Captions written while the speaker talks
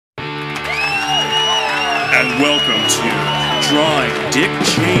welcome to Drawing Dick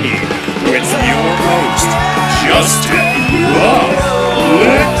Cheney with your host, Justin Bilicki.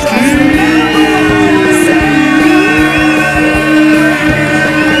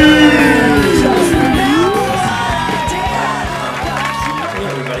 Hey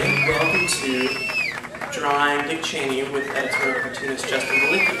everybody, welcome to Drawing Dick Cheney with Editorial Cartoonist Justin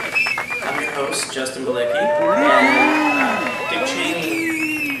Bilicki. I'm your host, Justin Bilicki, and Dick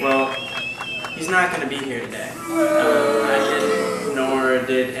Cheney, well, he's not going to be here today. I didn't, nor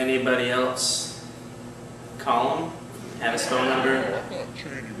did anybody else call him, have his phone number,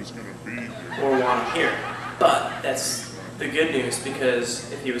 or want him here. But that's the good news,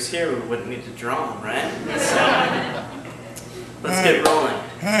 because if he was here, we wouldn't need to draw him, right? So, let's get rolling.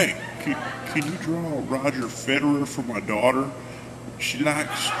 Hey, can you draw Roger Federer for my daughter? She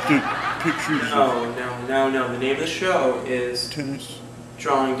likes the pictures No. The name of the show is tennis.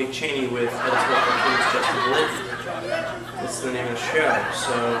 Drawing Dick Cheney with Editorial Cartoonist Justin Bilicki. That's the name of the show.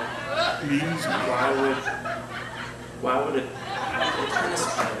 So Please. why would a tennis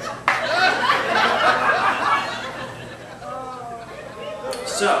player?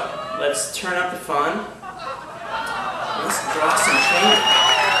 So let's turn up the fun. Let's draw some Cheney.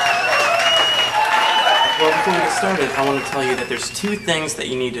 Well, before we get started, I want to tell you that there's two things that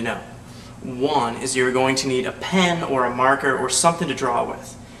you need to know. One is you're going to need a pen or a marker or something to draw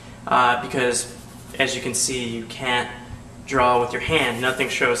with, because as you can see, you can't draw with your hand. Nothing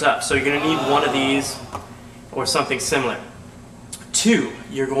shows up. So you're going to need one of these or something similar. Two,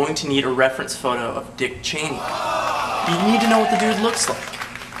 you're going to need a reference photo of Dick Cheney. You need to know what the dude looks like.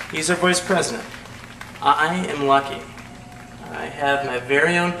 He's our vice president. I am lucky. I have my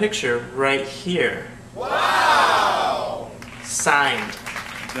very own picture right here. Wow! Signed.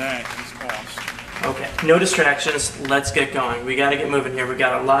 That is awesome. Okay, no distractions. Let's get going. We got to get moving here. We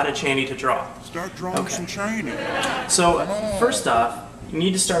got a lot of Cheney to draw. Start drawing some Cheney. So, first off, you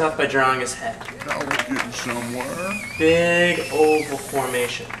need to start off by drawing his head. Now we're getting somewhere. Big oval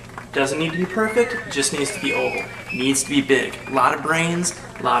formation. Doesn't need to be perfect, just needs to be oval. Needs to be big. A lot of brains,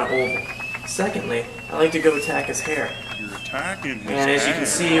 a lot of oval. Secondly, I like to go attack his hair. You're attacking his And as you can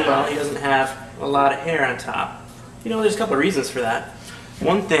see, well, he doesn't have a lot of hair on top. You know, there's a couple of reasons for that.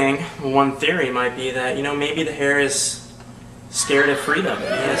 One theory might be that, you know, maybe the hair is scared of freedom. He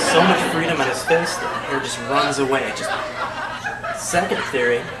has so much freedom on his face that the hair just runs away. Second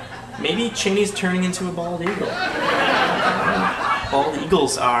theory, maybe Cheney's turning into a bald eagle. Bald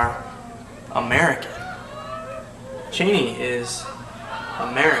eagles are American. Cheney is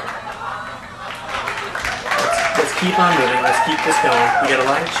American. Let's keep on moving. Let's keep this going. We got a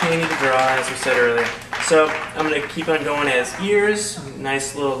lot of Cheney to draw, as we said earlier. So I'm going to keep on going as ears,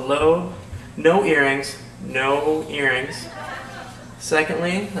 nice little lobe, no earrings, no earrings.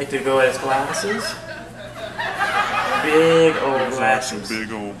 Secondly, I like to go as glasses, big old glasses.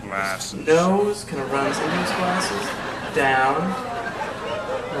 Big old glasses. Nose kind of runs into his glasses, down,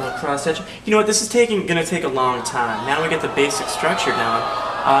 a little cross section. You know what? This is going to take a long time. Now we get the basic structure down.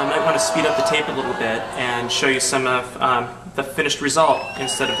 I might want to speed up the tape a little bit and show you some of the finished result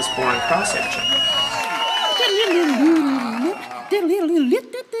instead of this boring cross section.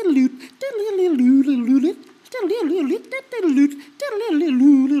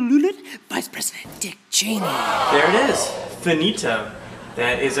 Vice President Dick Cheney. There it is. Finito.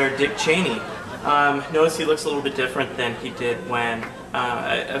 That is our Dick Cheney. Notice he looks a little bit different than he did when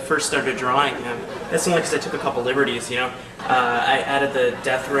I first started drawing him. That's only because I took a couple liberties, you know. I added the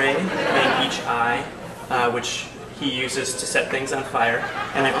death ray in each eye, which he uses to set things on fire.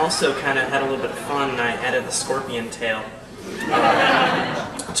 And I also kind of had a little bit of fun, and I added the scorpion tail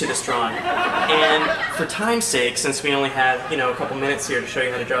to this drawing. And for time's sake, since we only had, you know, a couple minutes here to show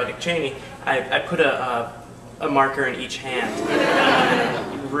you how to draw Dick Cheney, I put a marker in each hand.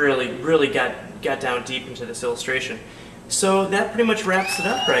 And really got down deep into this illustration. So that pretty much wraps it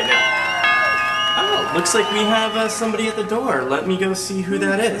up right now. Oh, looks like we have somebody at the door. Let me go see who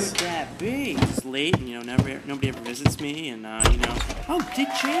that is. Who could that be? It's late, and you know, nobody ever visits me, and you know. Oh, Dick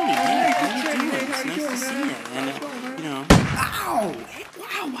Cheney. Yeah, how you doing? It's nice to see you. And you know, ow! Hey,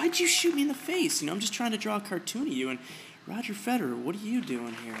 wow! Why'd you shoot me in the face? You know, I'm just trying to draw a cartoon of you. And Roger Federer, what are you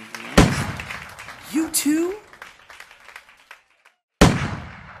doing here? You know? You too?